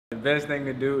best thing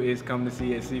to do is come to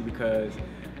CSE because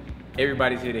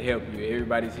everybody's here to help you.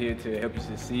 Everybody's here to help you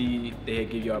succeed. They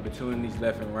give you opportunities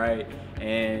left and right,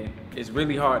 and it's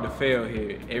really hard to fail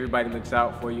here. Everybody looks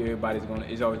out for you.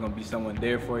 There's always gonna be someone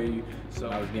there for you. So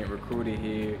I was getting recruited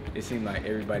here. It seemed like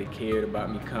everybody cared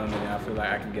about me coming, and I feel like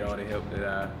I can get all the help that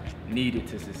I needed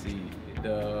to succeed.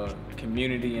 The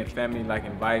community and family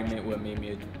environment,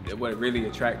 what really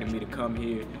attracted me to come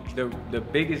here. The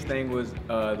biggest thing was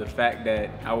the fact that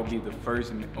I would be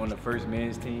on the first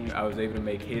men's team. I was able to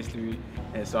make history,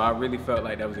 and so I really felt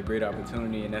like that was a great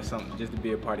opportunity, and that's something, just to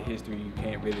be a part of history, you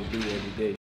can't really do every day.